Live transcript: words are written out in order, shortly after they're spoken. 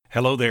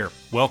Hello there.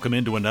 Welcome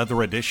into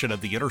another edition of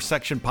the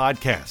Intersection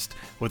Podcast,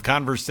 with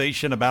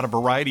conversation about a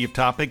variety of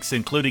topics,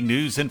 including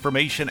news,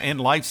 information, and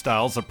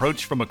lifestyles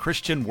approached from a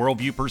Christian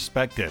worldview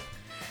perspective.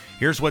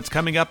 Here's what's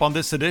coming up on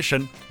this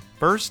edition.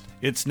 First,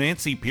 it's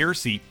Nancy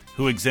Pearcey,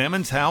 who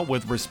examines how,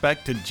 with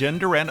respect to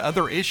gender and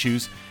other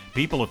issues,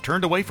 people have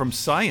turned away from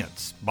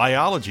science,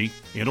 biology,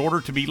 in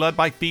order to be led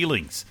by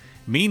feelings.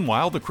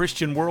 Meanwhile, the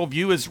Christian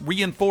worldview is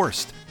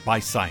reinforced by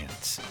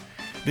science.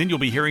 Then you'll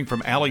be hearing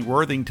from Allie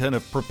Worthington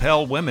of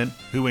Propel Women,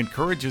 who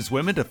encourages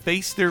women to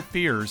face their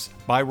fears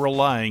by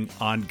relying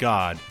on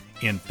God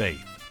in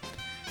faith.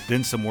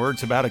 Then some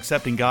words about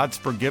accepting God's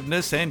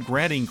forgiveness and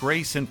granting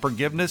grace and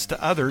forgiveness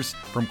to others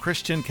from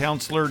Christian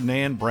counselor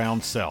Nan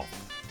Brown-Self.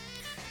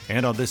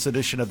 And on this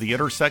edition of The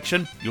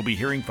Intersection, you'll be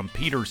hearing from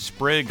Peter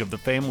Sprigg of the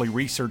Family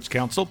Research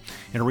Council.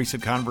 In a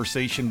recent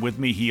conversation with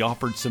me, he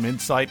offered some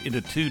insight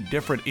into two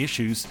different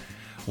issues.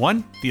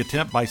 One, the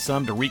attempt by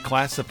some to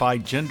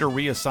reclassify gender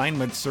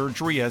reassignment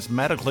surgery as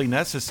medically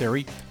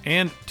necessary,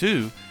 and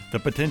two, the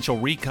potential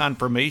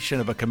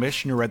reconfirmation of a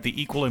commissioner at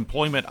the Equal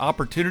Employment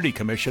Opportunity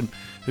Commission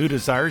who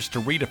desires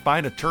to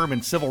redefine a term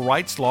in civil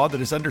rights law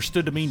that is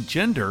understood to mean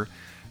gender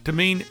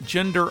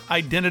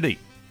identity.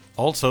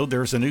 Also,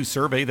 there's a new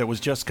survey that was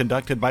just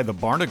conducted by the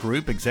Barna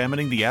Group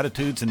examining the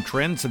attitudes and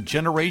trends of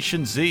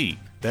Generation Z.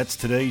 That's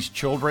today's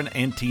children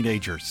and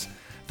teenagers.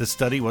 The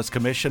study was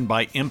commissioned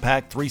by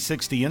Impact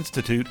 360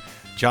 Institute.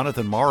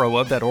 Jonathan Morrow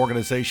of that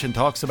organization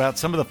talks about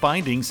some of the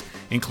findings,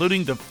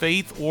 including the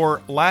faith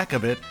or lack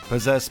of it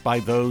possessed by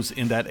those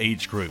in that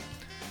age group.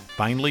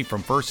 Finally,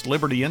 from First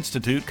Liberty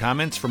Institute,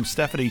 comments from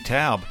Stephanie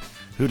Taub,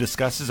 who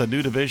discusses a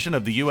new division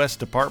of the U.S.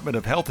 Department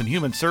of Health and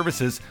Human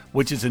Services,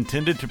 which is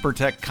intended to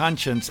protect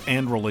conscience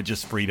and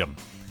religious freedom.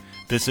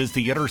 This is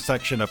the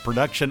intersection of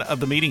production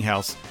of The Meeting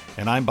House,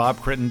 and I'm Bob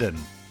Crittenden.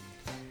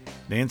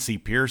 Nancy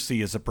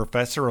Pearcey is a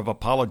professor of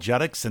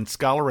apologetics and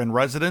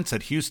scholar-in-residence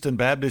at Houston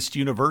Baptist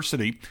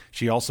University.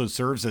 She also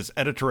serves as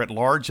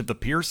editor-at-large of the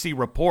Pearcey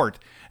Report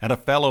and a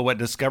fellow at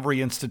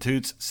Discovery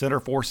Institute's Center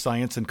for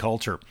Science and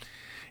Culture.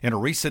 In a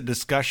recent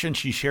discussion,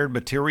 she shared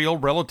material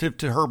relative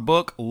to her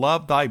book,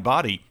 Love Thy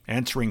Body,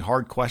 answering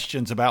hard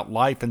questions about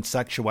life and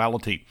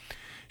sexuality.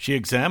 She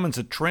examines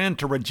a trend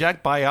to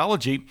reject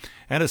biology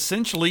and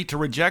essentially to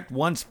reject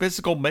one's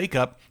physical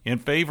makeup in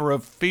favor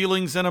of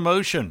feelings and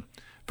emotion.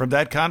 From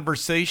that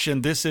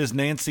conversation, this is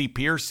Nancy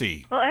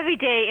Pearcey. Well, every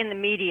day in the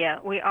media,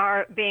 we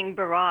are being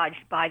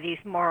barraged by these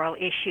moral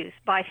issues,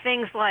 by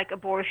things like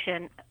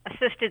abortion,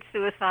 assisted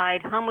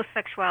suicide,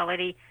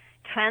 homosexuality,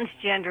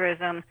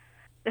 transgenderism,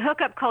 the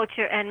hookup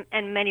culture,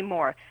 and many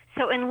more.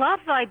 So in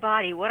Love Thy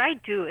Body, what I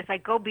do is I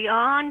go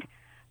beyond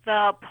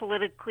the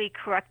politically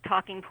correct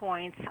talking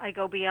points. I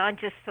go beyond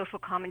just social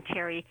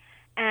commentary,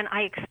 and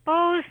I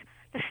expose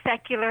the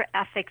secular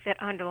ethic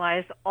that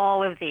underlies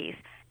all of these.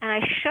 And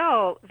I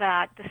show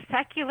that the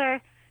secular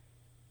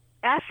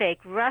ethic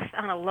rests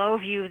on a low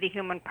view of the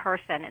human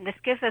person. And this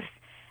gives us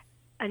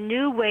a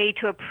new way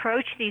to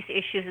approach these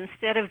issues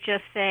instead of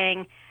just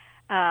saying,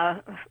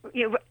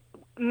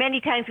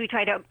 many times we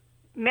try to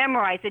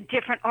memorize a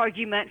different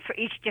argument for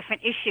each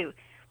different issue.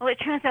 Well, it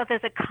turns out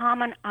there's a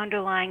common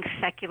underlying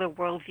secular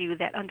worldview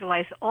that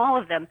underlies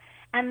all of them.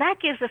 And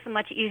that gives us a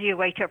much easier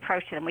way to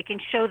approach them. We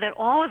can show that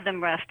all of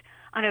them rest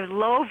on a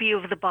low view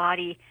of the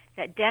body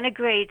that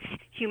denigrates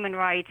human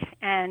rights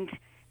and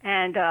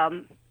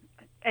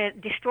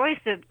destroys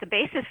the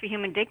basis for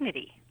human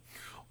dignity.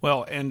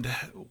 Well, and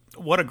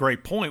what a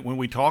great point when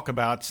we talk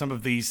about some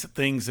of these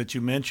things that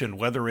you mentioned,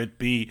 whether it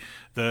be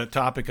the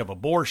topic of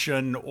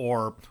abortion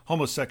or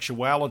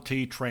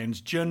homosexuality,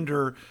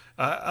 transgender,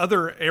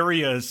 other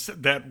areas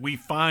that we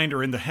find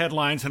are in the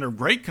headlines and are of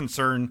great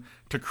concern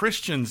to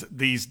Christians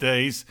these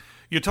days.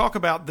 You talk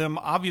about them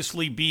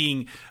obviously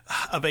being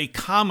of a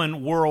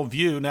common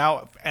worldview.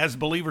 Now, as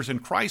believers in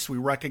Christ, we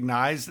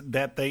recognize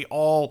that they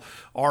all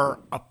are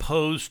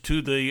opposed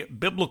to the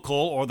biblical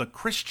or the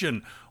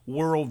Christian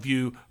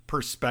worldview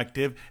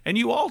perspective. And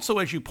you also,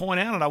 as you point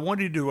out, and I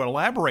wanted you to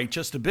elaborate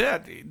just a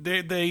bit,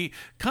 they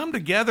come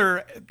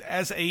together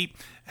as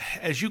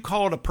you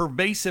call it, a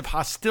pervasive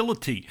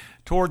hostility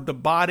toward the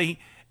body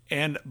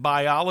and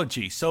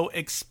biology. So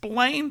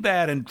explain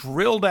that and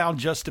drill down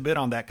just a bit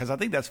on that, because I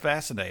think that's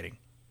fascinating.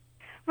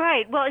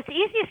 Right. Well, it's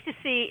easiest to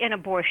see in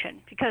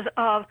abortion because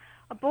of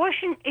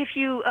abortion. If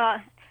you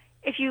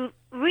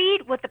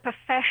read what the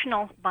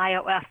professional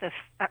bioethicists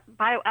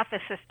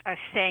are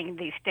saying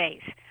these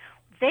days,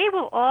 they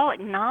will all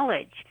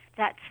acknowledge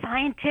that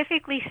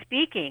scientifically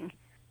speaking,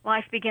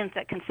 life begins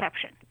at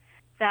conception,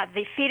 that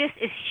the fetus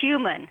is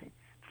human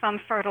from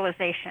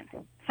fertilization,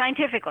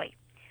 scientifically,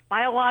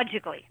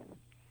 biologically.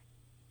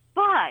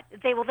 But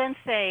they will then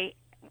say,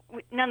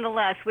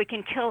 nonetheless, we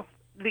can kill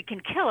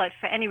it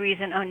for any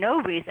reason or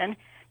no reason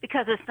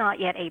because it's not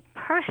yet a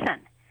person.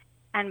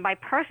 And by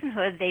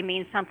personhood, they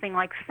mean something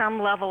like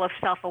some level of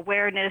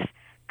self-awareness,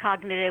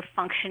 cognitive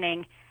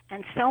functioning,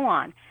 and so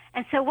on.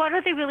 And so what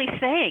are they really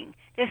saying?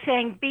 They're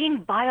saying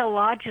being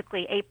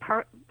biologically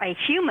a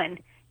human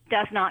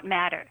does not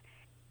matter.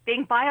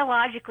 being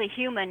biologically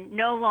human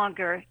no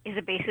longer is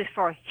a basis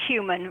for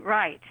human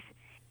rights.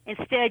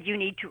 Instead, you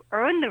need to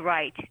earn the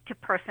right to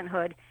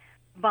personhood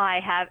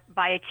by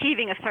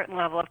achieving a certain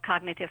level of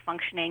cognitive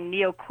functioning,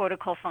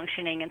 neocortical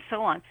functioning, and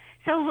so on.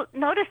 So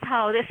notice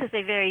how this is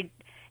it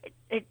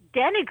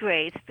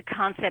denigrates the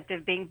concept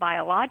of being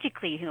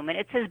biologically human.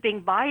 It says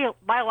being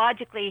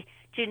biologically,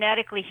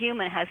 genetically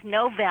human has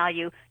no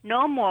value,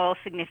 no moral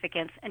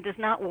significance, and does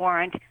not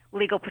warrant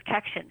legal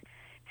protection.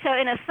 So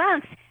in a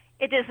sense,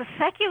 it is a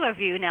secular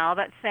view now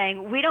that's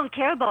saying we don't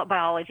care about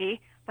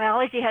biology.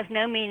 Biology has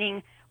no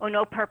meaning or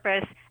no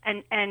purpose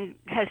and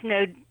has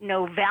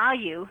no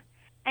value.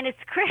 And it's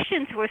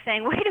Christians who are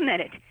saying, wait a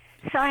minute,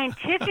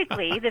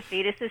 scientifically the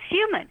fetus is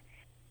human,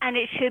 and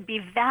it should be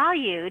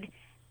valued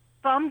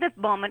from the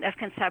moment of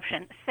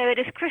conception. So it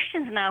is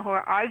Christians now who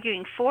are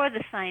arguing for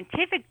the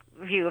scientific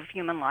view of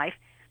human life,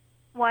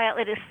 while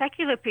it is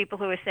secular people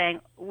who are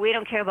saying, we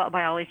don't care about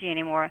biology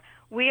anymore.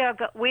 We are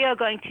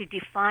going to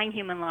define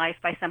human life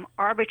by some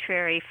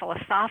arbitrary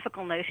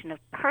philosophical notion of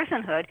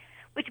personhood,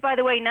 which, by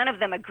the way, none of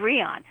them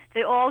agree on.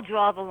 They all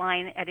draw the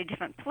line at a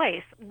different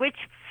place. Which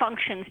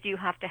functions do you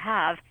have to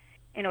have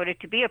in order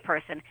to be a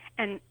person,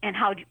 and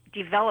how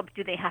developed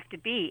do they have to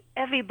be?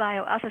 Every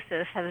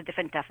bioethicist has a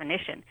different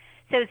definition.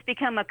 So it's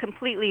become a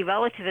completely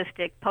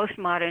relativistic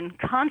postmodern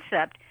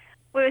concept,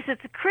 whereas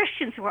it's the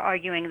Christians who are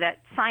arguing that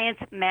science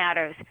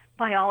matters,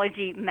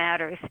 biology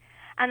matters.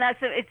 And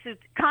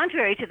it's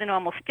contrary to the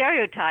normal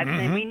stereotypes,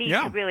 and we need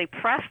to really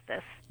press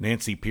this.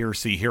 Nancy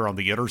Pearcey here on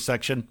The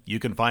Intersection. You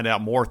can find out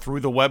more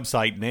through the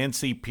website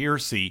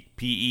nancypearcey,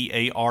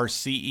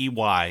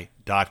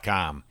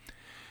 PEARCEY.com.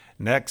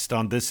 Next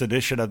on this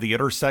edition of The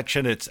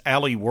Intersection, it's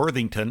Ali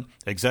Worthington,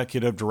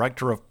 Executive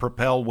Director of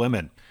Propel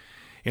Women.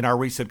 In our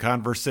recent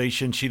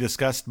conversation, she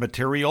discussed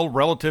material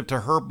relative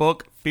to her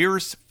book,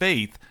 Fierce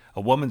Faith,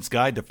 A Woman's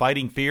Guide to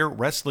Fighting Fear,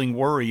 Wrestling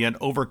Worry, and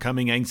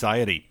Overcoming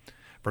Anxiety.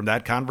 From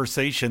that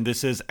conversation,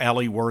 this is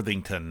Ali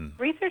Worthington.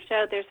 Research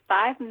showed there's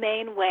 5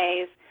 main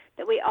ways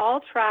that we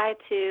all try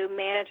to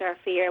manage our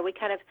fear. We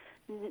kind of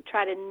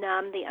try to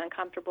numb the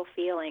uncomfortable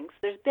feelings.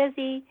 There's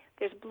busy,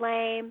 there's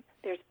blame,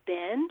 there's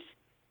binge.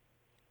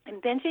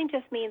 And binging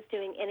just means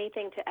doing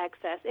anything to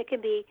excess. It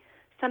can be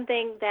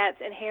something that's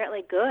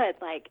inherently good,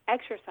 like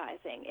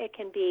exercising. It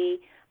can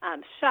be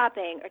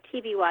shopping or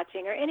TV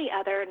watching or any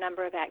other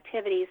number of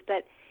activities.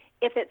 But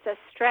if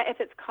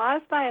it's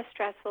caused by a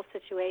stressful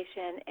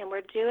situation and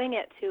we're doing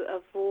it to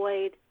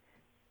avoid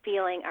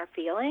feeling our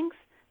feelings,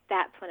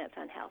 that's when it's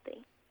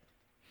unhealthy.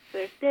 So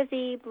there's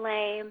busy,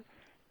 blame,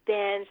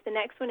 binge. The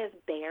next one is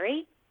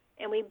bury.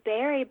 And we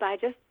bury by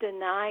just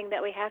denying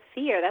that we have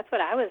fear. That's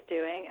what I was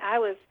doing. I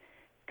was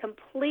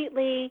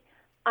completely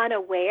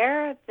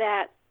unaware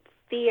that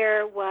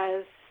fear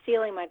was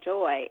stealing my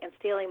joy and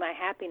stealing my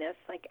happiness.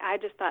 Like, I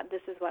just thought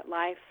this is what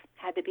life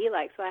had to be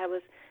like, so I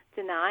was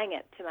denying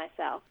it to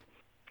myself.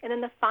 And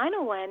then the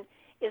final one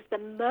is the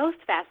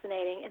most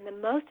fascinating and the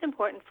most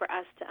important for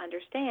us to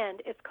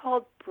understand. It's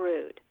called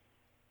brood.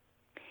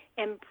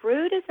 And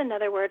brood is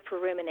another word for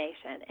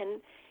rumination.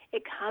 And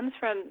it comes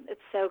from, it's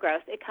so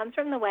gross, it comes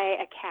from the way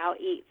a cow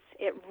eats.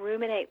 It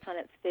ruminates on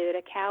its food.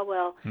 A cow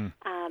will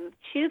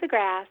chew the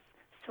grass,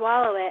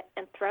 swallow it,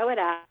 and throw it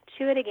up,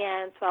 chew it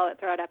again, swallow it,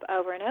 throw it up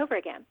over and over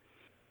again.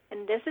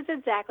 And this is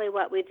exactly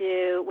what we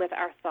do with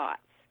our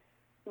thoughts.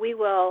 We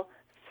will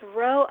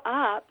throw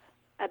up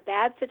a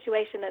bad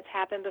situation that's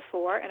happened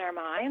before in our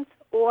minds,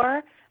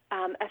 or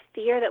a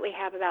fear that we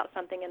have about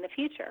something in the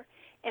future.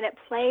 And it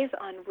plays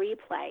on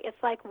replay.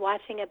 It's like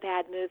watching a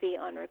bad movie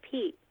on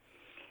repeat.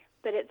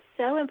 But it's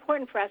so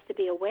important for us to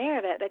be aware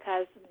of it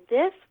because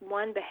this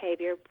one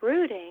behavior,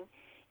 brooding,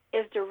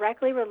 is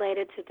directly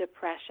related to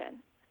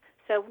depression.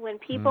 So when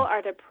people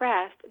are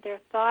depressed, their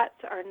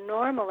thoughts are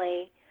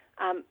normally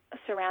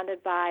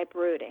surrounded by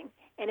brooding.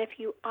 And if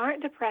you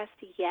aren't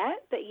depressed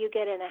yet, but you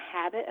get in a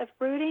habit of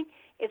brooding,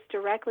 it's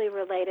directly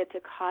related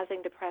to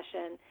causing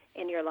depression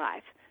in your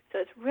life. So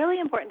it's really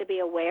important to be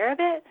aware of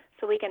it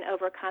so we can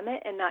overcome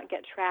it and not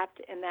get trapped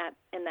in that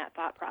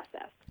thought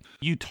process.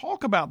 You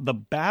talk about the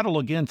battle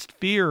against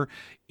fear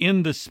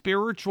in the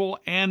spiritual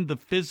and the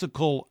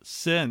physical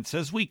sense.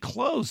 As we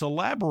close,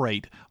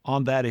 elaborate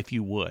on that if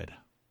you would.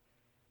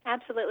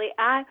 Absolutely.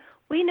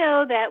 We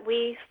know that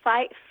we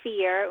fight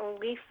fear, and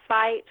we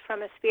fight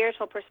from a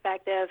spiritual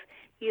perspective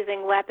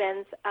using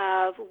weapons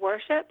of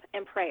worship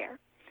and prayer.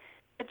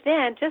 But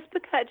then, just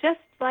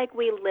like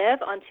we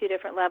live on 2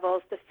 different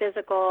levels, the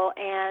physical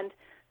and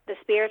the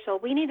spiritual,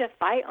 we need to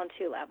fight on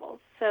 2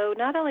 levels. So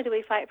not only do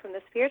we fight from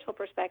the spiritual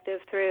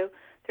perspective through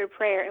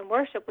prayer and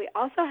worship, we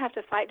also have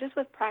to fight just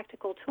with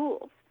practical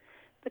tools.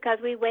 Because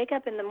we wake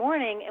up in the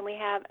morning and we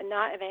have a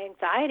knot of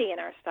anxiety in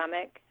our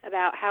stomach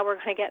about how we're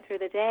going to get through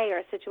the day or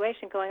a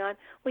situation going on.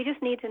 We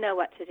just need to know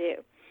what to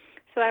do.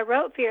 So I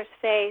wrote Fierce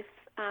Faith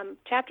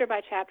chapter by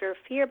chapter,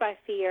 fear by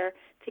fear,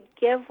 to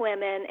give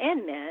women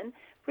and men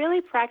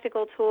really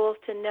practical tools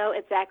to know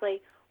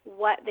exactly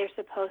what they're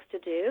supposed to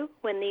do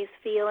when these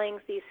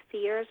feelings, these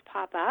fears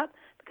pop up,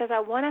 because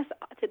I want us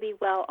to be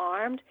well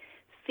armed.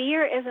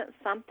 fear isn't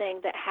something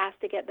that has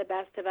to get the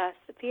best of us.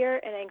 Fear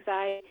and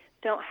anxiety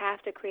don't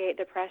have to create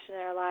depression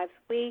in our lives.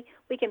 We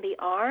can be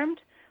armed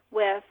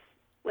with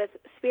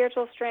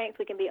spiritual strength.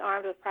 We can be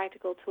armed with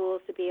practical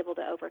tools to be able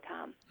to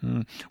overcome.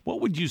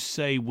 What would you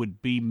say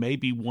would be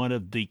maybe one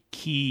of the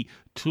key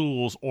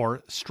tools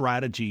or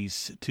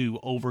strategies to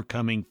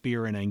overcoming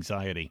fear and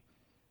anxiety?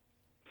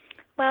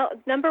 Well,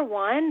 number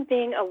one,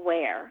 being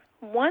aware.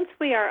 Once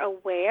we are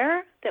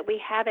aware that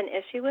we have an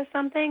issue with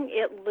something,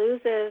 it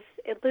loses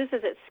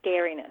its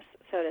scariness,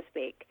 so to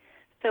speak.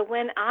 So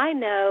when I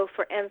know,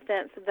 for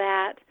instance,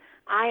 that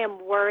I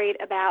am worried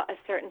about a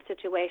certain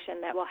situation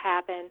that will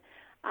happen,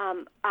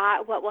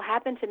 what will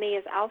happen to me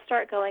is I'll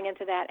start going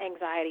into that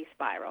anxiety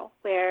spiral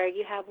where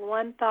you have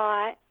one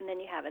thought and then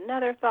you have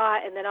another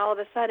thought and then all of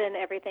a sudden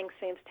everything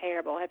seems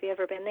terrible. Have you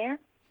ever been there?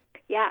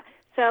 Yeah.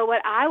 So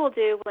what I will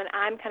do when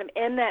I'm kind of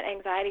in that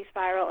anxiety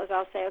spiral is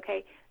I'll say,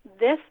 okay,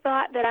 this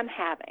thought that I'm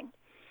having,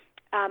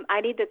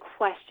 I need to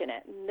question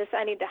it.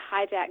 I need to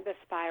hijack this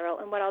spiral.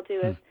 And what I'll do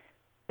is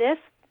this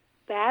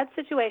bad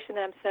situation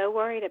that I'm so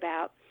worried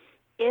about,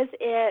 is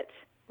it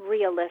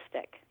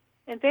realistic?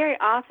 And very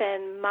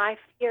often my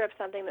fear of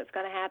something that's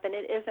going to happen,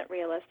 it isn't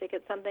realistic.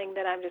 It's something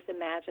that I'm just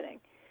imagining.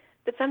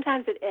 But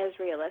sometimes it is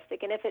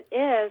realistic. And if it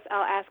is,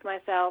 I'll ask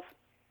myself,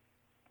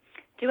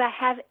 do I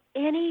have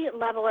any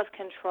level of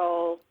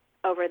control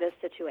over this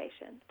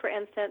situation? For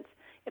instance,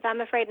 if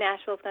I'm afraid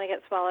Nashville's going to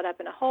get swallowed up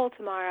in a hole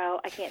tomorrow,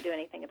 I can't do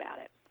anything about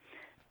it.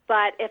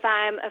 But if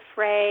I'm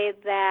afraid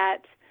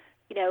that,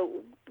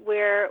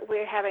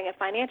 we're having a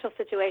financial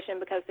situation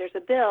because there's a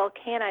bill,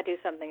 can I do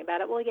something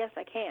about it? Well, yes,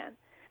 I can.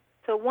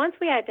 So once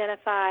we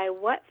identify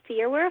what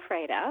fear we're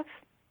afraid of,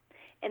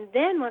 and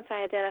then once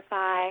I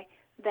identify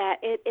that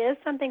it is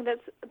something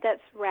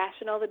that's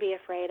rational to be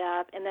afraid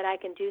of and that I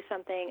can do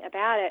something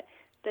about it,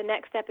 the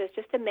next step is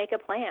just to make a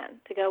plan,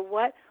 to go,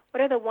 what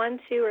are the 1,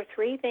 2, or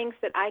 3 things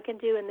that I can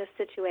do in this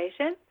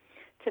situation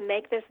to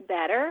make this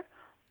better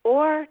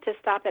or to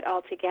stop it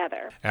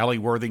altogether. Allie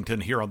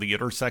Worthington here on The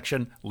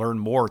Intersection. Learn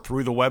more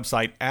through the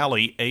website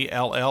Allie,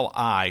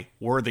 A-L-L-I,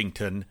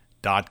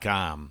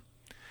 Worthington.com.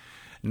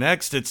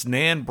 Next, it's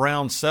Nan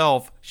Brown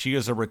Self. She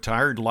is a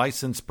retired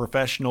licensed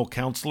professional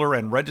counselor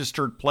and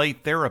registered play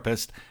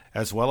therapist,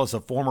 as well as a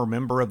former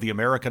member of the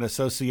American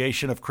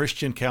Association of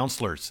Christian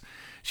Counselors.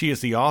 She is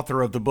the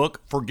author of the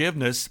book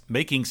Forgiveness,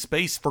 Making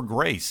Space for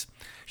Grace.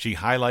 She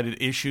highlighted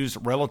issues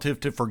relative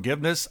to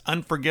forgiveness,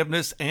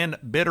 unforgiveness, and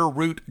bitter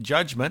root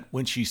judgment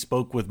when she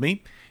spoke with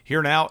me.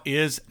 Here now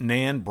is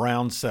Nan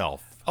Brown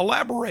Self.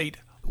 Elaborate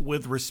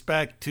with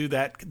respect to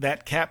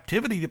that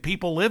captivity that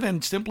people live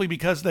in simply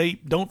because they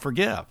don't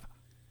forgive.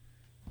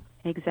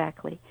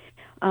 Exactly.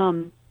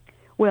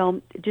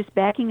 Well, just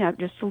backing up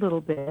just a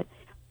little bit,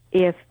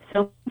 if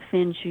someone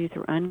offends you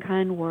through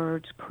unkind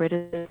words,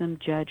 criticism,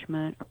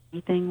 judgment, or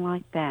anything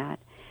like that,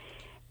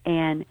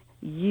 and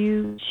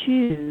you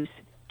choose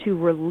to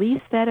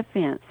release that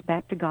offense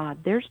back to God,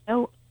 there's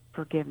no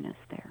forgiveness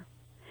there.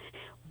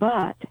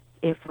 But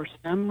if for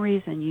some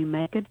reason you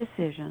make a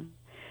decision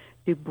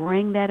to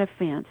bring that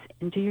offense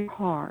into your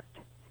heart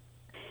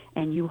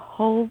and you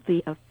hold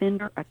the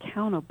offender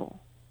accountable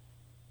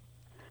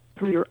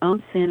through your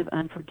own sin of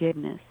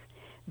unforgiveness,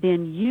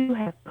 then you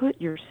have put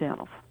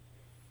yourself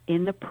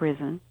in the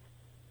prison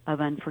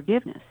of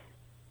unforgiveness.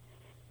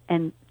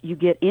 And you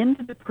get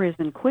into the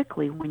prison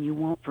quickly when you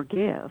won't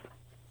forgive,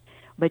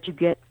 but you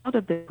get out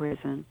of the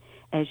prison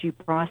as you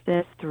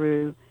process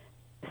through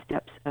the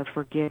steps of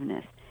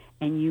forgiveness,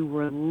 and you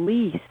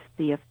release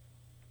the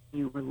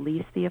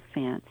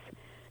offense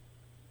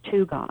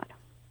to God.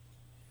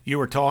 You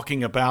were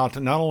talking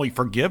about not only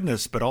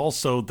forgiveness, but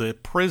also the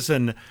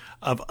prison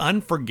of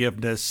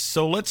unforgiveness.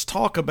 So let's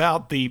talk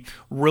about the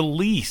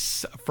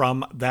release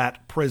from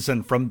that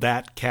prison, from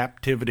that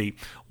captivity.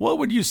 What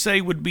would you say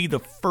would be the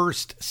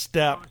first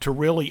step to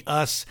really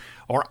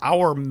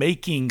our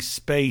making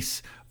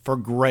space for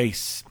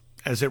grace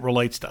as it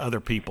relates to other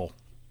people?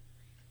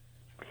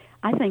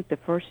 I think the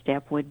first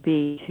step would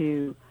be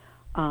to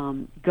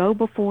go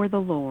before the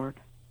Lord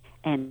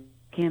and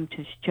ask Him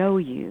to show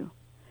you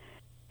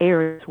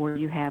areas where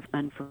you have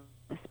unforgiveness,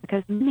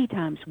 because many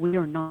times we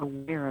are not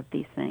aware of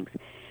these things,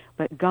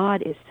 but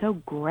God is so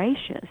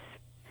gracious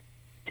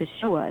to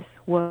show us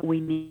what we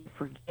need to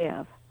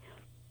forgive.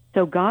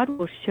 So God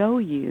will show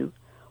you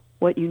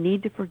what you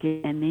need to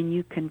forgive, and then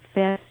you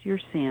confess your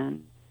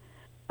sin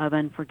of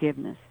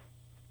unforgiveness.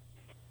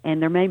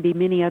 And there may be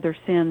many other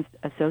sins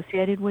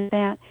associated with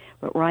that,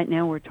 but right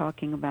now we're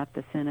talking about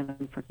the sin of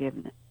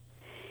unforgiveness.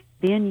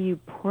 Then you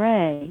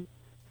pray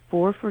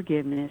for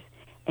forgiveness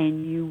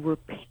and you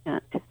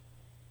repent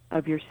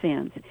of your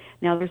sins.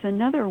 Now, there's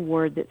another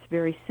word that's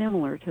very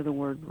similar to the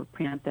word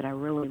repent that I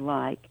really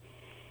like,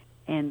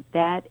 and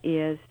that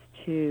is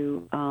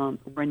to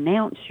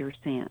renounce your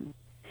sin.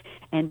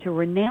 And to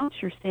renounce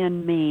your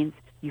sin means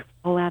you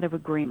fall out of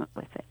agreement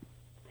with it.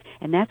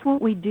 And that's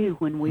what we do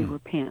when we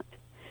repent.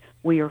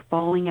 We are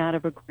falling out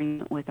of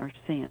agreement with our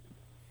sin.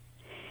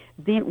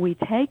 Then we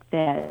take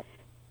that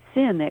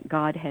sin that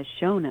God has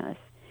shown us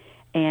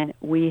and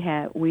we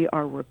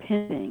are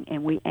repenting,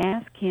 and we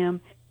ask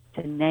him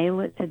to nail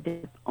it to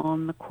death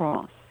on the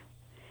cross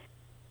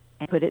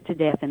and put it to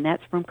death. And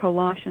that's from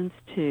Colossians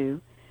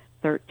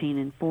 2:13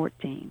 and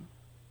 14.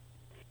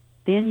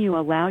 Then you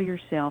allow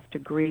yourself to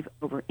grieve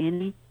over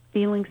any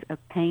feelings of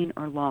pain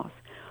or loss.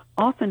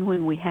 Often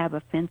when we have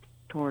offense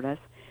toward us,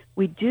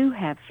 we do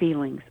have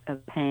feelings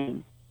of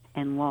pain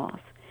and loss,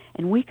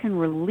 and we can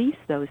release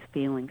those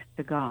feelings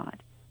to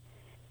God.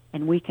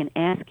 And we can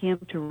ask him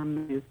to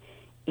remove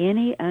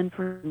any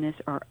unforgiveness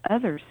or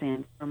other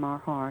sins from our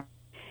heart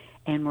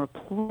and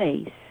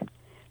replace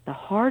the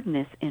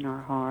hardness in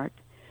our heart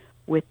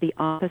with the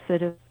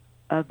opposite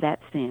of that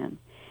sin.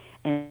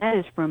 And that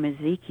is from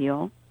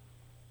Ezekiel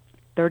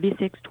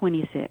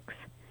 36:26.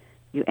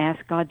 You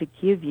ask God to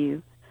give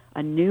you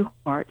a new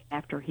heart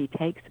after he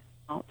takes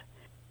out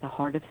the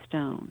heart of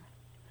stone.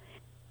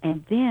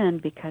 And then,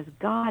 because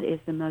God is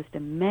the most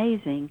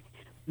amazing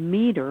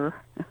meter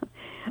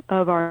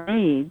of our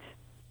needs,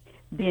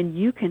 then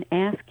you can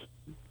ask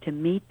him to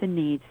meet the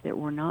needs that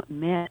were not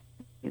met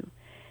with you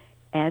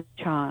as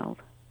a child,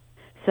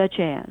 such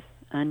as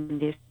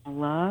unconditional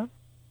love,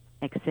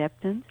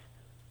 acceptance,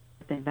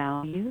 and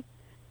value,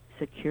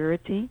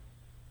 security,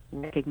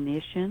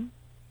 recognition,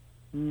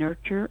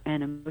 nurture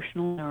and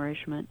emotional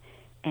nourishment,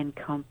 and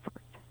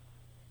comfort.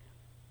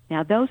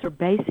 Now, those are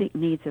basic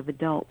needs of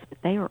adults,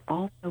 but they are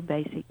also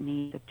basic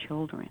needs of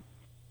children.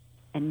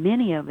 And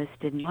many of us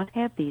did not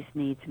have these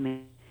needs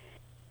met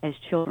as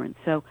children.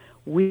 So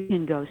we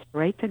can go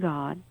straight to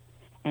God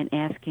and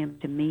ask him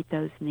to meet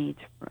those needs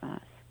for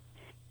us.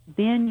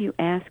 Then you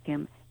ask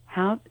him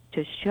how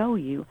to show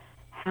you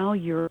how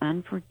your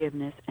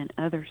unforgiveness and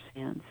other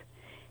sins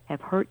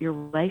have hurt your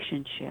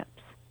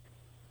relationships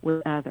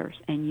with others.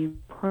 And you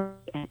pray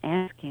and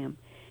ask him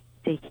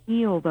to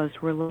heal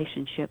those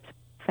relationships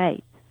with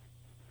faith.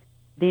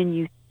 Then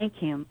you thank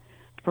him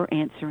for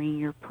answering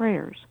your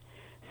prayers.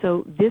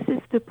 So this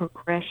is the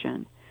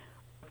progression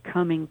of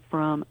coming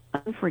from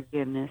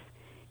unforgiveness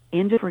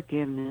into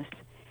forgiveness,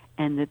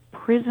 and the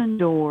prison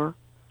door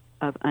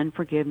of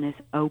unforgiveness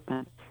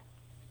opens.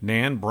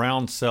 Nan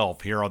Brown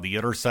Self here on The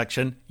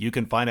Intersection. You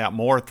can find out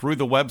more through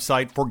the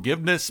website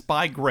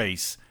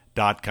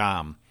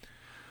forgivenessbygrace.com.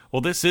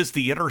 Well, this is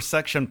the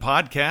Intersection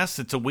Podcast.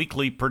 It's a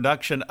weekly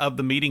production of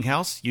the Meeting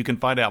House. You can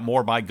find out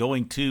more by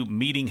going to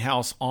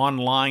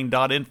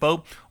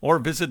meetinghouseonline.info or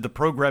visit the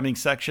programming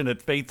section at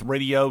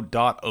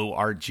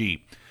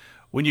faithradio.org.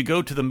 When you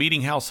go to the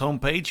Meeting House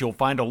homepage, you'll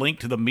find a link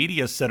to the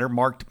Media Center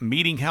marked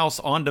Meeting House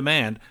On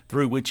Demand,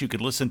 through which you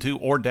can listen to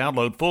or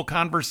download full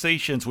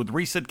conversations with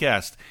recent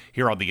guests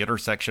here on the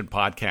Intersection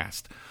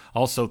Podcast.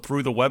 Also,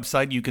 through the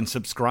website, you can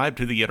subscribe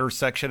to the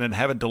Intersection and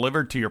have it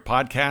delivered to your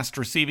podcast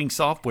receiving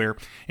software,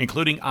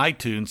 including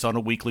iTunes, on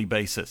a weekly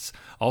basis.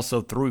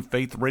 Also, through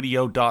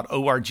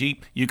faithradio.org,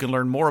 you can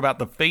learn more about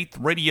the Faith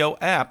Radio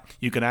app.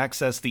 You can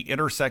access the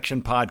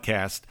Intersection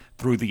Podcast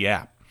through the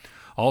app.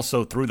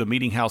 Also, through the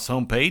Meeting House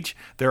homepage,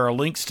 there are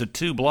links to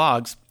 2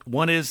 blogs.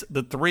 One is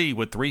The Three,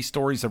 with 3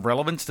 stories of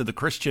relevance to the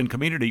Christian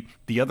community.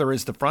 The other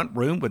is The Front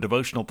Room, with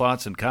devotional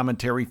thoughts and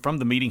commentary from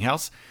the Meeting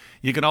House.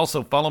 You can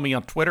also follow me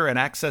on Twitter and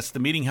access the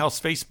Meeting House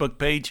Facebook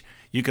page.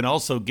 You can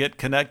also get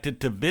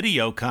connected to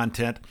video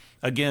content.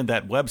 Again,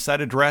 that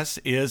website address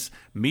is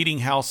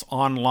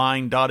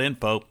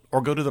meetinghouseonline.info,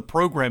 or go to the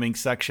programming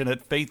section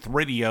at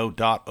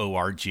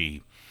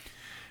faithradio.org.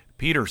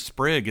 Peter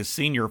Sprigg is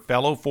Senior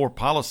Fellow for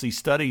Policy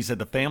Studies at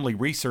the Family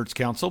Research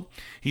Council.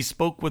 He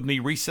spoke with me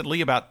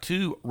recently about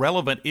 2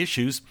 relevant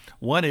issues.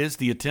 One is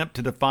the attempt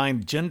to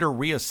define gender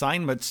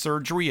reassignment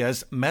surgery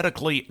as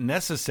medically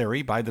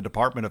necessary by the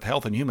Department of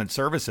Health and Human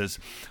Services.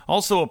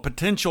 Also, a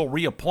potential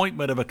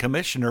reappointment of a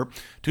commissioner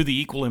to the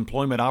Equal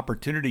Employment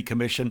Opportunity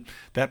Commission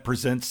that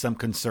presents some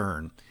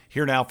concern.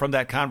 Here now from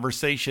that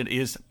conversation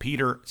is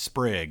Peter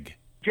Sprigg.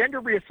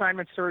 Gender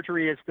reassignment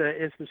surgery is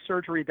the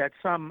surgery that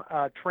some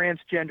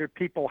transgender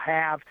people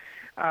have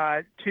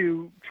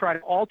to try to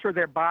alter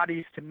their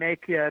bodies to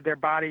make their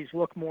bodies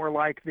look more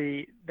like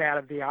that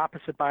of the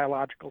opposite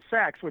biological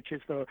sex, which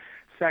is the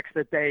sex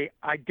that they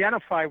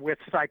identify with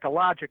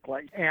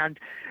psychologically. And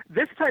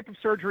this type of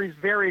surgery is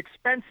very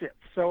expensive.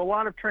 So a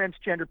lot of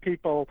transgender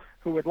people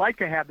who would like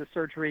to have the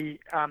surgery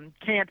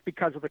can't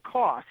because of the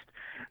cost.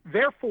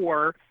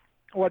 Therefore,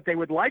 what they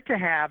would like to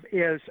have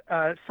is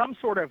some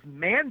sort of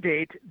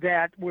mandate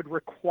that would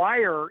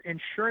require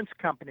insurance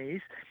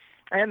companies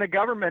and the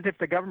government, if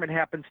the government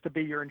happens to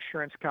be your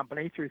insurance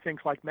company through things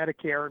like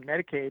Medicare and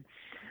Medicaid,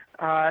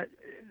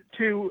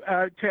 to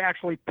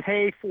actually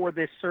pay for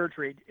this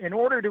surgery. In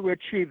order to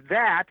achieve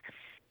that,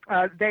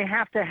 they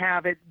have to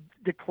have it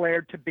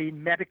declared to be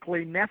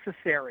medically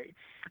necessary.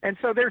 And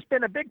so there's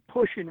been a big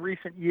push in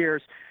recent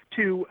years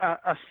to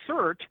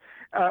assert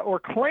or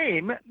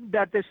claim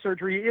that this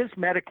surgery is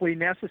medically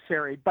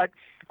necessary. But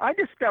I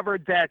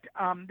discovered that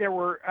there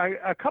were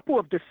a couple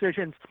of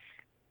decisions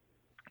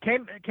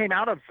came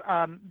out of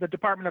the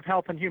Department of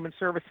Health and Human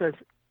Services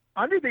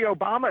under the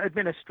Obama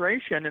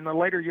administration, in the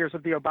later years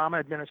of the Obama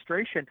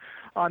administration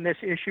on this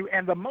issue,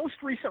 and the most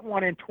recent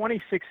one in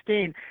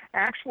 2016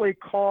 actually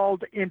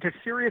called into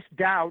serious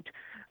doubt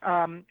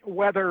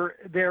whether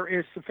there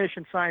is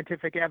sufficient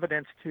scientific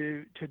evidence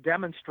to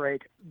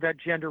demonstrate that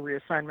gender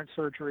reassignment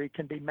surgery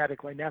can be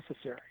medically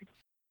necessary.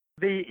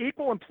 The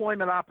Equal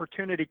Employment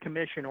Opportunity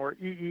Commission, or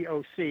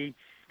EEOC,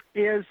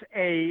 is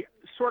a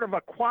sort of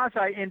a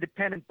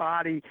quasi-independent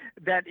body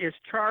that is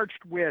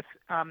charged with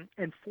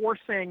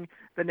enforcing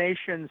the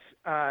nation's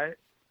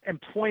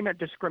employment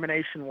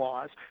discrimination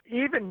laws.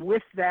 Even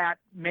with that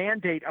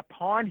mandate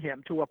upon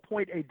him to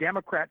appoint a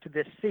Democrat to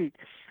this seat,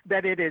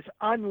 that it is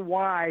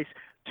unwise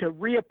to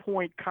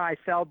reappoint Kai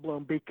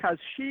Feldblum because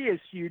she is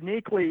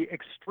uniquely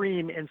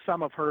extreme in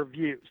some of her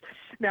views.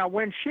 Now,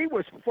 when she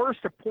was first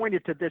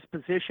appointed to this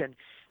position,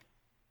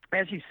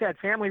 as you said,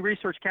 Family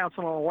Research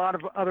Council and a lot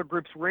of other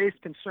groups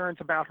raised concerns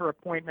about her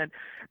appointment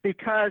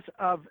because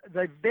of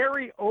the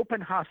very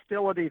open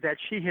hostility that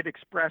she had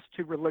expressed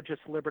to religious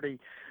liberty,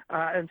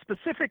 and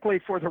specifically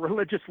for the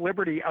religious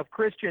liberty of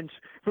Christians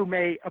who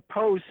may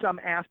oppose some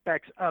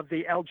aspects of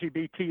the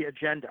LGBT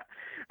agenda.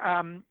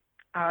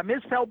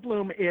 Ms.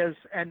 Feldblum is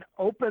an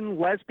open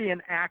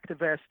lesbian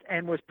activist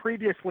and was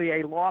previously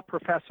a law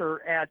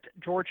professor at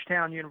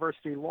Georgetown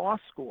University Law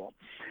School.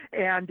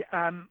 And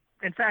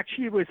in fact,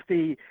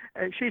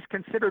 she's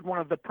considered one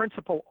of the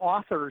principal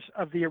authors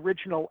of the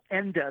original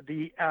ENDA,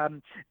 the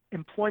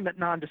Employment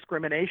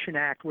Non-Discrimination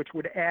Act, which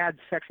would add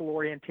sexual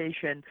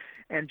orientation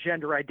and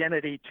gender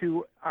identity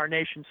to our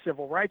nation's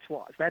civil rights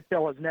laws. That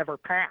bill has never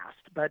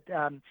passed, but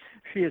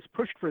she has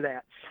pushed for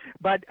that.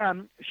 But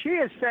she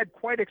has said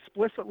quite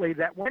explicitly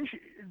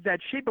that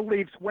she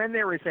believes when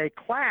there is a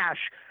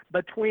clash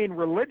between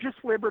religious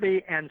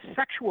liberty and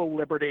sexual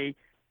liberty,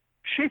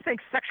 she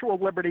thinks sexual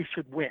liberty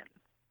should win.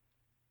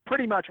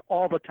 Pretty much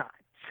all the time.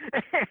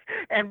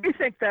 And we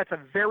think that's a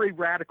very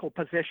radical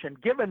position,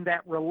 given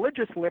that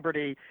religious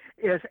liberty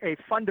is a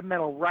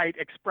fundamental right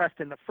expressed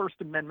in the First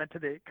Amendment to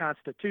the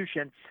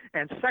Constitution,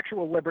 and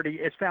sexual liberty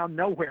is found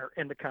nowhere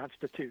in the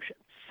Constitution.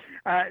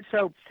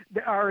 So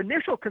our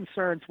initial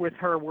concerns with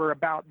her were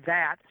about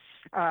that.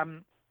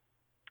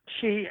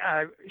 She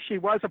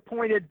was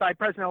appointed by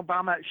President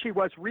Obama. She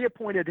was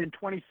reappointed in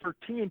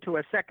 2013 to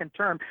a second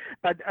term,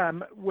 but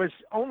was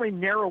only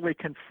narrowly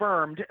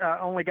confirmed,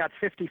 only got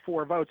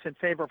 54 votes in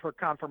favor of her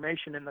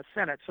confirmation in the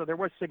Senate. So there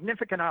was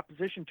significant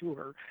opposition to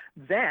her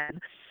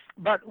then.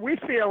 But we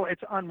feel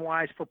it's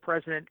unwise for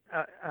President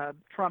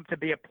Trump to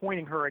be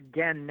appointing her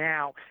again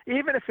now,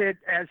 even if it,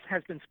 as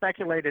has been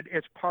speculated,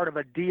 is part of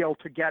a deal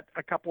to get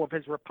a couple of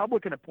his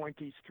Republican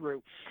appointees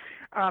through.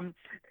 And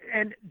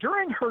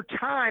during her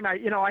time, I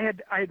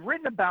had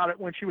written about it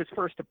when she was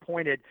first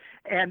appointed,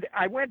 and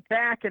I went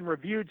back and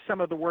reviewed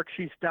some of the work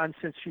she's done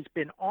since she's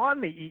been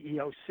on the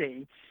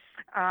EEOC,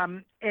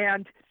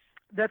 and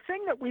the thing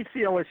that we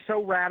feel is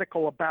so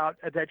radical about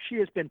that she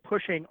has been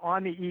pushing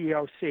on the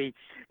EEOC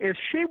is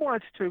she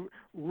wants to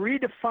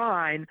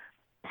redefine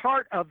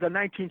part of the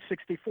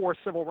 1964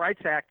 Civil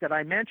Rights Act that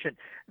I mentioned.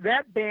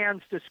 That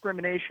bans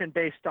discrimination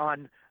based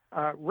on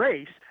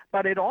race,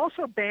 but it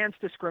also bans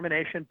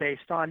discrimination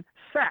based on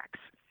sex.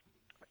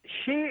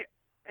 She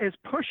is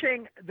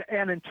pushing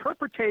an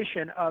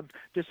interpretation of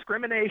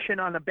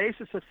discrimination on the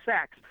basis of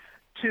sex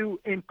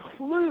to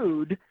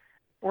include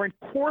or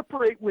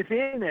incorporate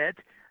within it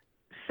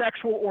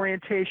sexual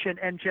orientation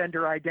and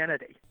gender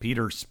identity.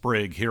 Peter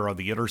Sprigg here on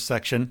The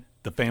Intersection.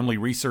 The Family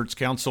Research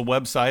Council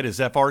website is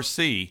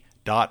frc.org.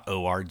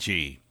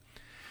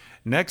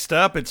 Next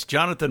up, it's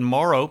Jonathan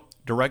Morrow,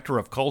 Director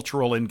of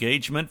Cultural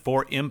Engagement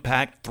for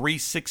Impact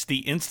 360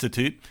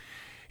 Institute.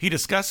 He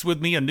discussed with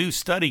me a new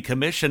study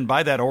commissioned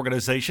by that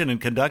organization and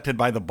conducted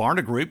by the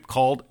Barna Group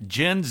called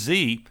Gen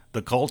Z,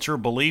 the Culture,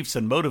 Beliefs,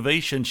 and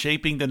Motivation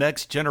Shaping the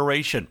Next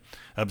Generation,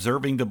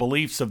 observing the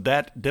beliefs of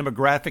that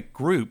demographic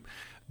group.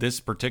 This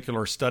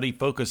particular study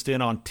focused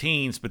in on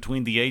teens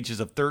between the ages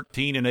of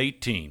 13 and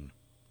 18.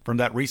 From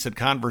that recent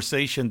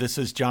conversation, this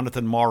is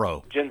Jonathan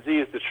Morrow. Gen Z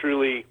is the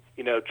true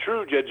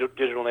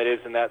digital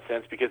natives in that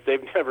sense because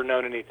they've never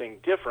known anything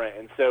different.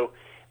 And so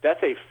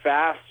that's a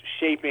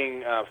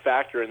fast-shaping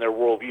factor in their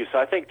worldview. So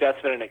I think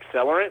that's been an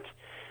accelerant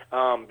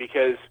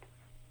because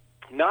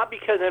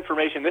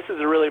information, this is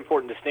a really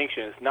important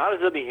distinction. It's not as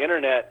though the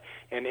Internet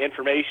and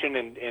information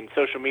and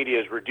social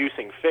media is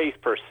reducing faith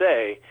per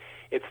se.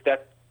 It's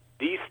that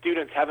these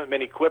students haven't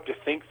been equipped to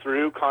think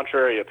through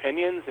contrary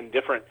opinions and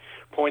different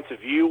points of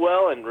view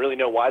well and really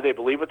know why they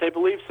believe what they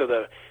believe. So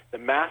the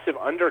massive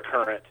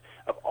undercurrent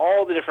of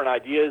all the different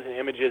ideas and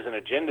images and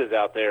agendas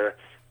out there,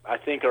 I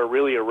think, are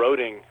really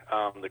eroding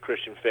the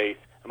Christian faith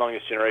among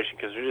this generation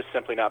because they're just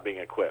simply not being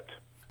equipped.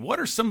 What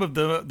are some of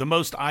the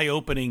most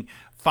eye-opening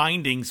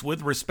findings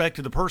with respect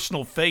to the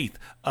personal faith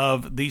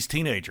of these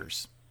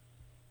teenagers?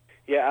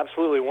 Yeah,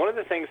 absolutely. One of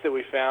the things that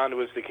we found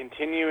was the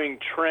continuing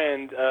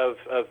trend of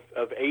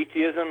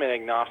atheism and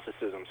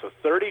agnosticism. So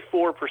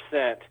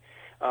 34%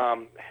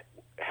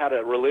 had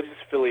a religious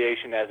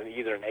affiliation as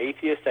either an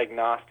atheist,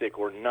 agnostic,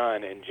 or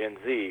none in Gen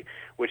Z,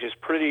 which is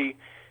pretty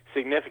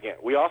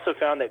significant. We also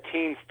found that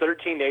teens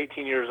 13 to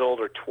 18 years old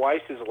are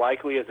twice as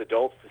likely as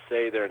adults to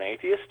say they're an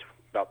atheist,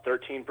 about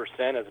 13%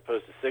 as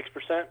opposed to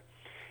 6%.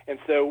 And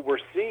so we're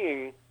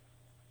seeing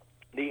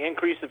the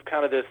increase of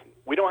kind of this,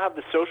 we don't have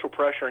the social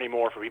pressure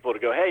anymore for people to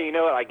go, hey, you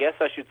know what, I guess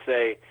I should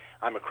say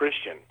I'm a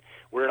Christian.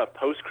 We're in a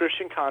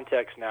post-Christian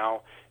context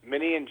now.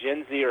 Many in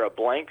Gen Z are a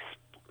blank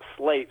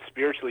slate,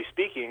 spiritually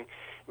speaking.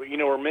 You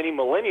know, where many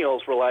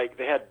millennials were like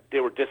they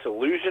were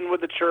disillusioned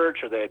with the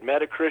church, or they had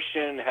met a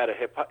Christian, had a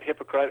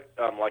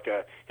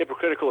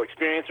hypocritical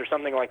experience or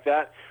something like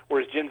that.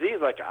 Whereas Gen Z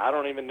is like, I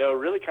don't even know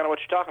really kind of what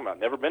you're talking about.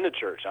 Never been to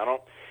church. I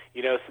don't,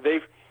 you know. So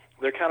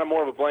they're kind of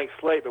more of a blank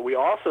slate. But we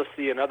also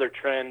see another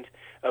trend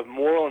of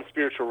moral and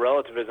spiritual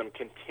relativism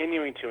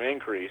continuing to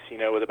increase. You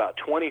know, with about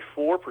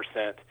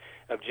 24%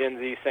 of Gen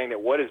Z saying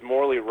that what is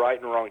morally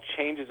right and wrong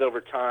changes over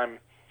time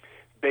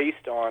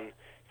based on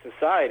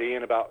society,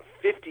 and about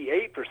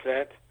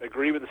 58%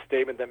 agree with the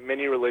statement that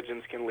many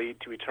religions can lead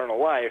to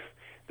eternal life.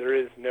 There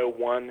is no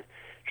one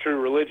true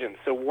religion.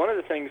 So one of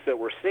the things that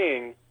we're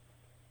seeing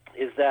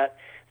is that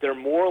their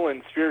moral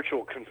and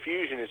spiritual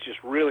confusion is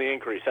just really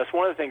increased. That's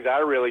one of the things I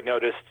really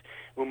noticed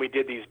when we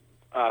did these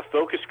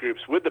focus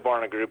groups with the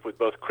Barna Group with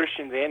both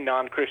Christians and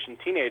non-Christian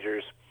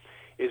teenagers,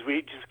 is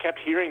we just kept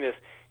hearing this,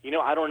 you know,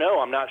 I don't know,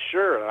 I'm not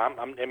sure.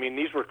 I mean,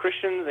 these were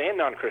Christians and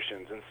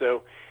non-Christians, and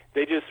so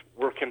they just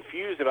were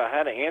confused about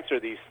how to answer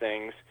these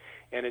things,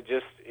 and I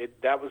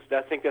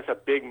think that's a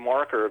big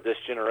marker of this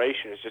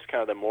generation, is just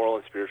kind of the moral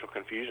and spiritual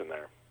confusion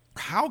there.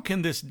 How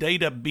can this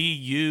data be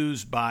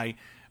used by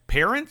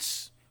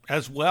parents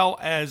as well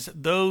as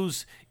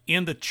those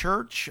in the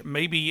church,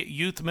 maybe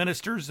youth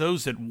ministers,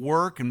 those that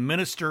work and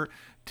minister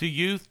to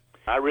youth?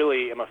 I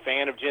really am a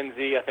fan of Gen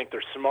Z. I think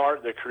they're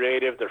smart, they're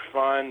creative, they're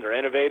fun, they're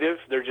innovative.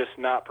 They're just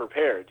not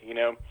prepared. You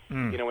know,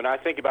 when I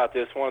think about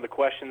this, one of the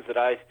questions that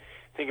I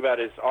think about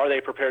is, are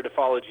they prepared to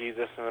follow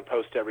Jesus in a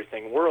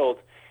post-everything world?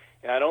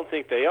 And I don't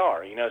think they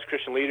are. You know, as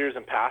Christian leaders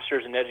and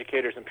pastors and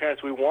educators and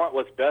parents, we want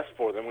what's best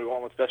for them. We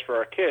want what's best for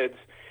our kids.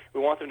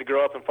 We want them to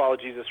grow up and follow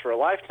Jesus for a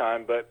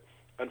lifetime, but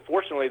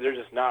unfortunately they're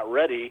just not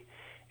ready.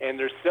 And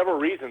there's several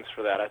reasons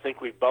for that. I think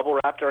we've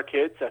bubble-wrapped our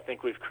kids. I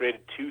think we've created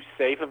too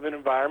safe of an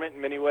environment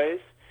in many ways,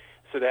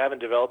 so they haven't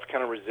developed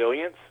kind of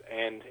resilience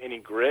and any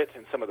grit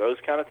and some of those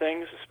kind of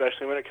things,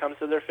 especially when it comes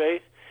to their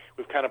faith.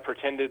 We've kind of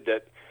pretended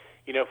that,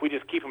 you know, if we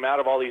just keep them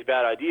out of all these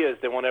bad ideas,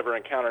 they won't ever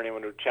encounter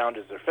anyone who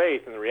challenges their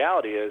faith. And the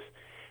reality is,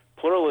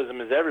 pluralism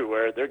is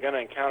everywhere. They're going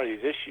to encounter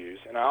these issues.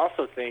 And I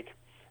also think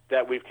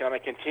that we've kind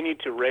of continued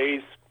to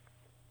raise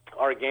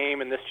our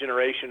game in this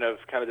generation of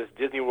kind of this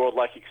Disney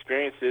World-like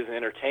experiences and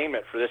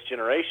entertainment for this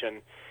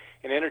generation.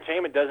 And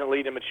entertainment doesn't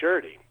lead to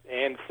maturity.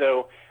 And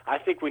so I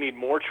think we need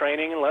more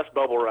training and less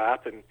bubble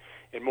wrap, and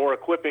more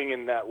equipping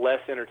in that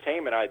less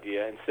entertainment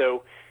idea. And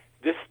so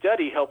this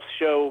study helps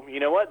show, you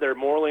know what, they're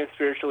morally and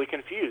spiritually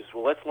confused.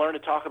 Well, let's learn to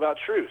talk about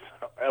truth.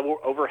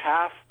 Over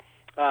half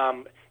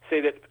say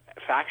that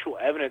factual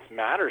evidence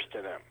matters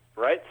to them,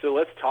 right? So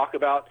let's talk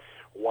about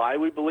why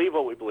we believe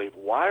what we believe.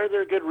 Why are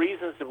there good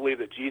reasons to believe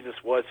that Jesus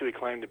was who he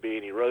claimed to be,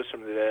 and he rose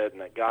from the dead, and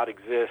that God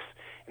exists,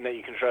 and that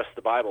you can trust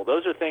the Bible?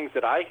 Those are things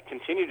that I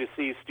continue to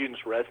see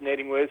students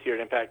resonating with here at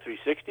Impact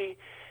 360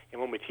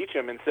 and when we teach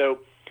them. And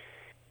so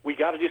we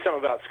got to do something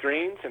about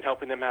screens and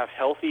helping them have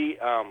healthy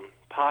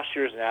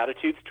postures and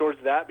attitudes towards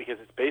that, because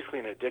it's basically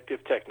an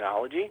addictive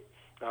technology.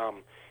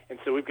 And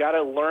so we've got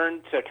to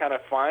learn to kind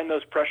of find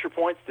those pressure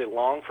points. They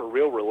long for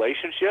real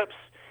relationships,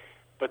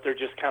 but they're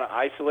just kind of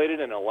isolated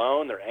and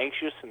alone. They're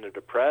anxious and they're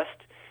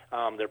depressed.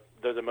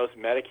 They're the most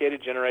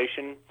medicated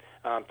generation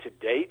to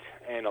date,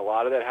 and a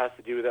lot of that has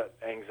to do with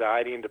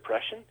anxiety and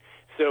depression.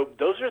 So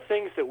those are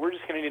things that we're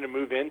just going to need to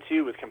move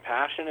into with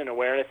compassion and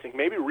awareness, and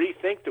maybe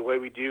rethink the way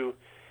we do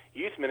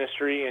youth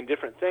ministry and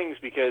different things,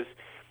 because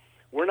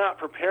we're not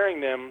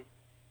preparing them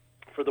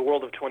for the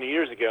world of 20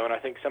 years ago, and I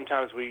think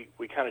sometimes we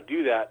kind of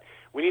do that.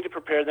 We need to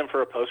prepare them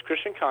for a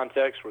post-Christian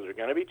context where they're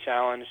going to be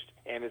challenged,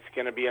 and it's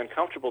going to be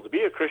uncomfortable to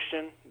be a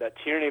Christian. That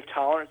tyranny of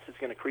tolerance is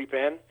going to creep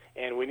in,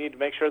 and we need to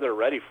make sure they're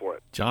ready for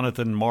it.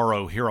 Jonathan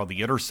Morrow here on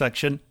The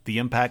Intersection. The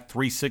Impact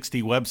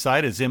 360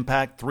 website is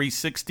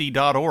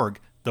impact360.org.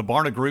 The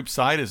Barna Group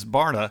site is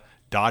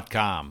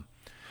barna.com.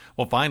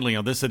 Well, finally,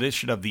 on this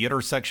edition of the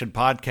Intersection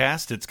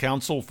podcast, it's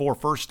Counsel for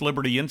First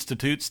Liberty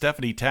Institute,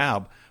 Stephanie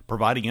Taub,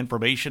 providing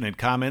information and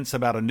comments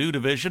about a new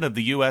division of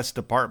the U.S.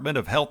 Department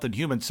of Health and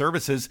Human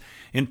Services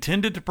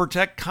intended to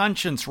protect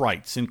conscience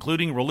rights,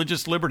 including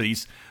religious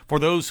liberties, for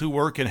those who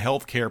work in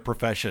healthcare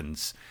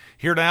professions.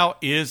 Here now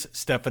is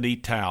Stephanie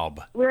Taub.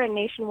 We're a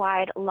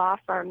nationwide law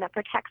firm that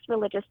protects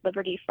religious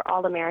liberty for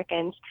all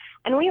Americans,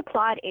 and we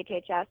applaud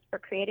HHS for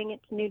creating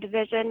its new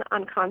division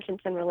on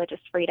conscience and religious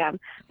freedom.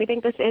 We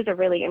think this is a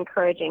really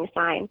encouraging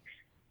sign.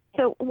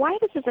 So why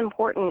this is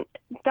important: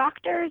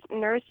 doctors,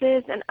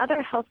 nurses, and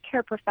other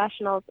healthcare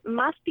professionals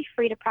must be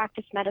free to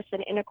practice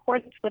medicine in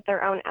accordance with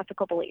their own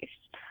ethical beliefs.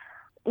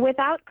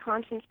 Without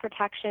conscience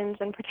protections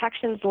and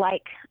protections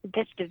like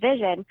this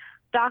division,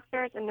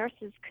 doctors and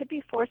nurses could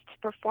be forced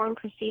to perform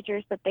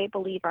procedures that they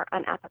believe are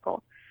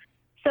unethical.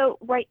 So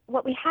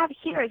what we have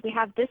here is we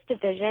have this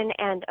division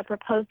and a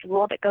proposed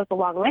rule that goes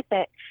along with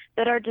it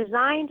that are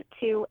designed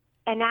to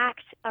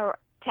enact or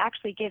to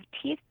actually give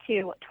teeth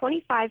to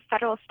 25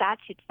 federal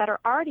statutes that are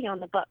already on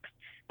the books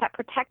that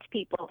protect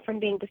people from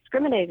being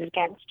discriminated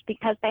against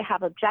because they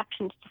have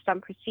objections to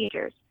some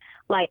procedures,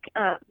 like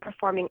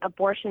performing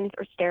abortions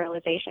or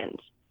sterilizations.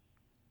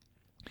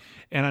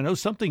 And I know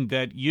something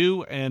that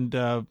you and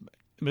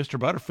Mr.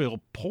 Butterfield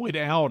point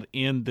out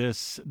in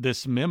this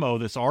memo,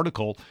 this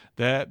article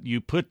that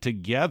you put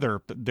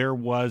together. There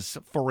was,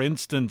 for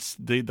instance,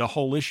 the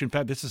whole issue. In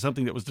fact, this is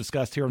something that was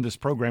discussed here on this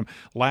program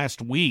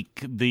last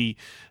week, the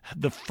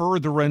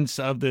furtherance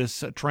of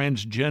this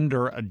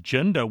transgender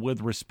agenda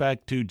with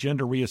respect to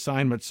gender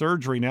reassignment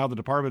surgery. Now the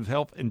Department of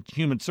Health and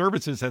Human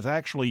Services has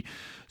actually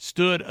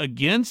stood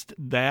against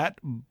that,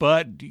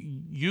 but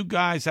you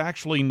guys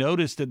actually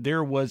noticed that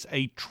there was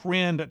a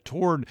trend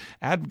toward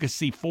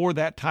advocacy for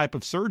that type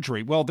of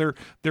surgery. Well, there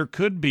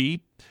could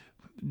be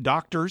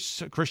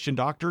doctors, Christian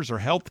doctors, or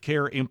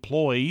healthcare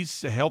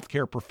employees,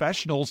 healthcare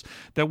professionals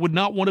that would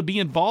not want to be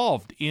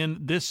involved in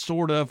this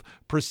sort of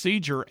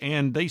procedure.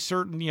 And they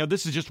certainly,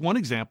 this is just one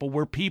example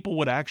where people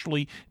would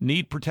actually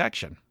need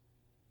protection.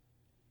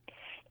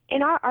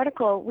 In our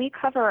article, we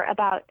cover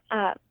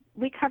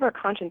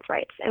conscience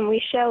rights, and we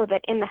show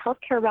that in the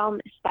healthcare realm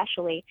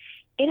especially,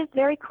 it is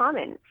very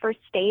common for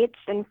states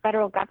and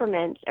federal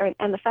government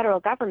and the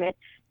federal government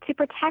to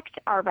protect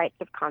our rights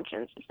of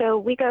conscience. So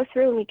we go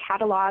through and we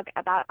catalog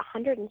about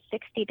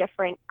 160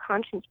 different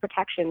conscience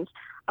protections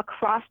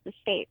across the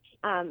states.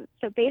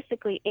 So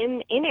basically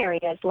in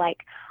areas like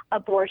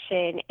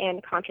abortion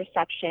and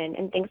contraception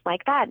and things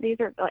like that, these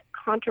are like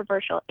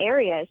controversial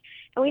areas.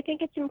 And we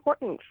think it's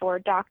important for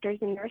doctors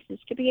and nurses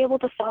to be able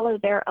to follow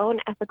their own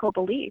ethical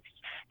beliefs,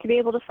 to be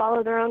able to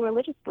follow their own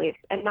religious beliefs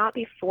and not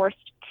be forced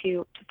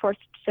to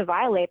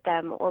violate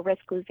them or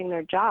risk losing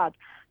their job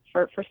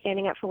for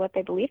standing up for what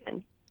they believe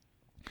in.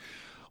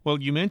 Well,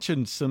 you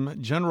mentioned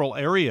some general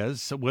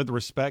areas with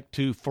respect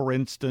to, for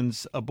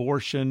instance,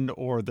 abortion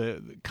or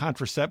the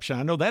contraception.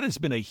 I know that has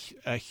been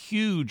a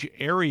huge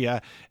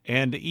area,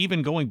 and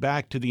even going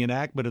back to the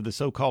enactment of the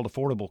so-called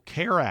Affordable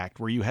Care Act,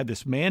 where you had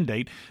this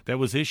mandate that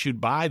was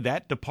issued by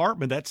that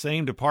department, that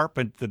same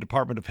department, the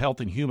Department of Health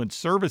and Human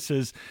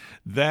Services,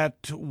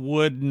 that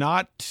would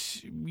not,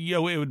 it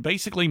would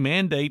basically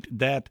mandate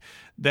that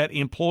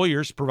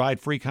employers provide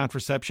free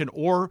contraception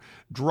or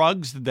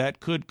drugs that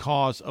could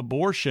cause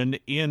abortion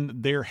in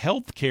their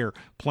health care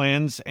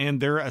plans,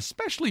 and they're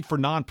especially for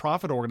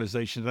nonprofit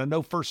organizations. I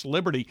know First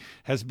Liberty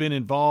has been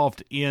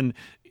involved in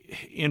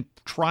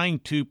trying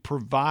to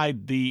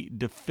provide the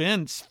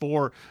defense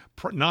for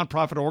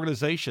nonprofit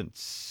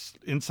organizations.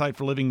 Insight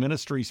for Living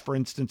Ministries, for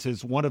instance,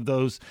 is one of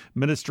those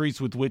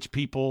ministries with which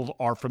people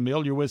are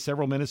familiar with,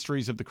 several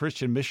ministries of the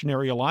Christian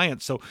Missionary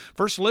Alliance. So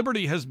First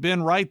Liberty has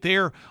been right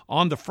there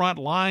on the front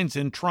lines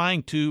in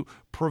trying to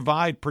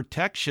provide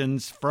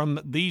protections from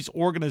these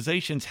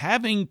organizations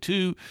having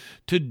to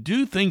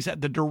do things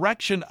at the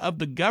direction of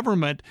the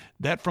government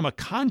that from a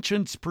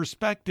conscience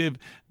perspective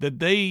that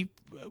they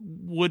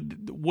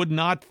would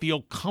not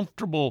feel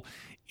comfortable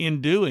in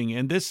doing.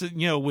 And this,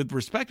 with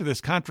respect to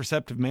this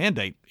contraceptive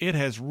mandate, it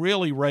has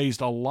really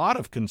raised a lot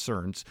of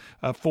concerns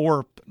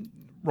for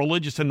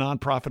religious and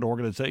nonprofit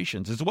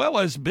organizations, as well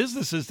as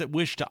businesses that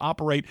wish to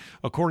operate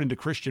according to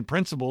Christian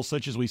principles,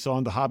 such as we saw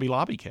in the Hobby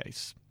Lobby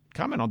case.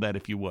 Comment on that,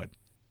 if you would.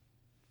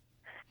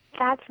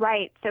 That's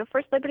right. So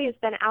First Liberty has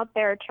been out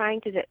there trying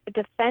to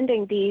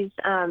defending these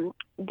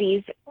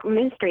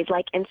ministries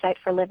like Insight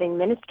for Living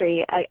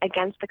Ministry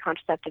against the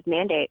contraceptive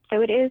mandate.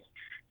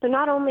 So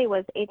not only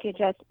was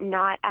HHS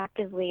not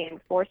actively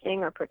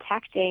enforcing or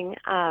protecting,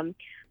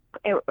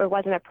 it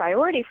wasn't a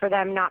priority for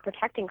them not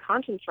protecting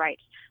conscience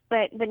rights,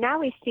 but now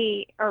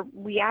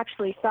we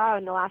actually saw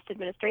in the last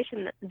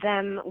administration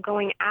them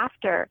going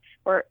after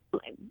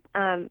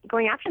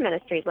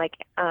ministries like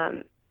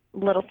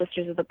Little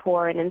Sisters of the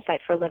Poor and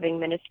Insight for Living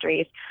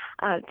Ministries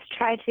to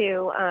try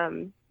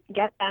to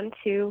get them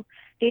to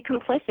be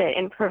complicit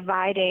in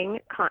providing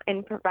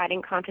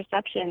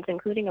contraceptions,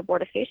 including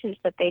abortifacients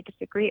that they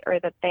disagreed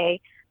with, that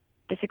they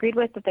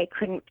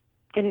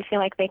didn't feel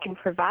like they can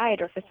provide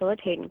or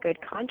facilitate in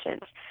good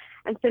conscience.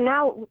 And so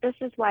now this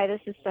is why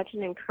this is such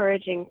an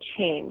encouraging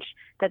change,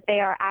 that they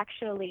are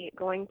actually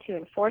going to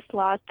enforce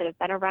laws that have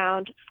been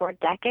around for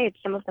decades.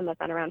 Some of them have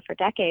been around for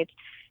decades,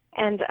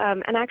 and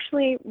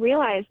actually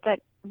realize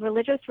that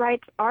religious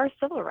rights are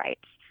civil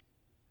rights.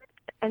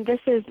 And this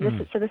is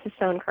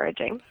so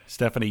encouraging.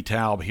 Stephanie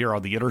Taub here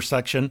on The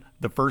Intersection.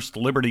 The First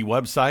Liberty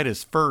website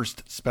is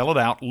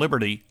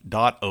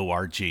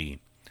liberty.org.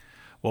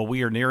 Well,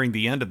 we are nearing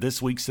the end of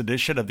this week's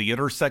edition of the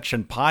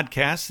Intersection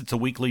Podcast. It's a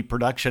weekly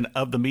production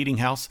of the Meeting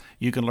House.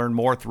 You can learn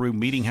more through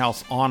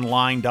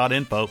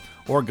meetinghouseonline.info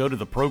or go to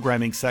the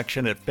programming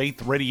section at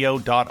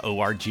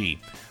faithradio.org.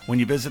 When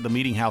you visit the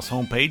Meeting House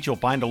homepage, you'll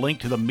find a link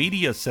to the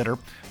Media Center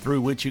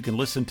through which you can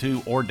listen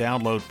to or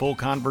download full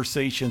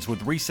conversations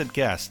with recent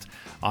guests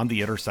on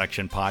the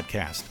Intersection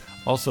Podcast.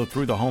 Also,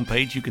 through the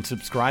homepage, you can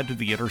subscribe to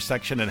The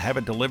Intersection and have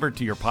it delivered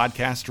to your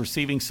podcast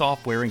receiving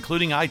software,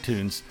 including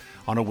iTunes,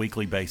 on a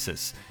weekly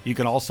basis. You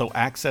can also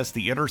access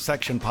The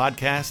Intersection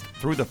podcast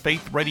through the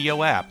Faith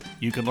Radio app.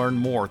 You can learn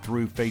more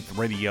through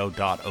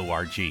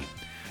faithradio.org.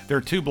 There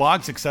are 2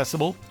 blogs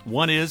accessible.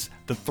 One is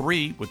The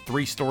Three, with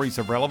 3 stories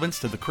of relevance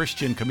to the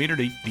Christian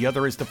community. The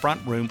other is The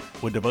Front Room,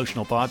 with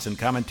devotional thoughts and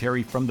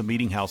commentary from the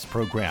Meeting House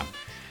program.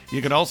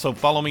 You can also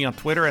follow me on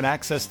Twitter and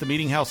access the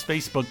Meeting House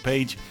Facebook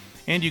page,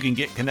 and you can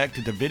get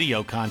connected to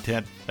video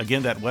content.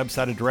 Again, that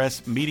website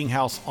address,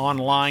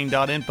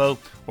 meetinghouseonline.info,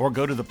 or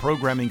go to the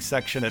programming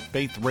section at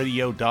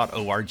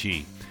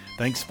faithradio.org.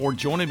 Thanks for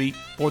joining me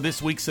for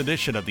this week's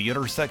edition of the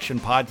Intersection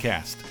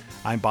Podcast.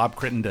 I'm Bob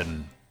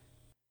Crittenden.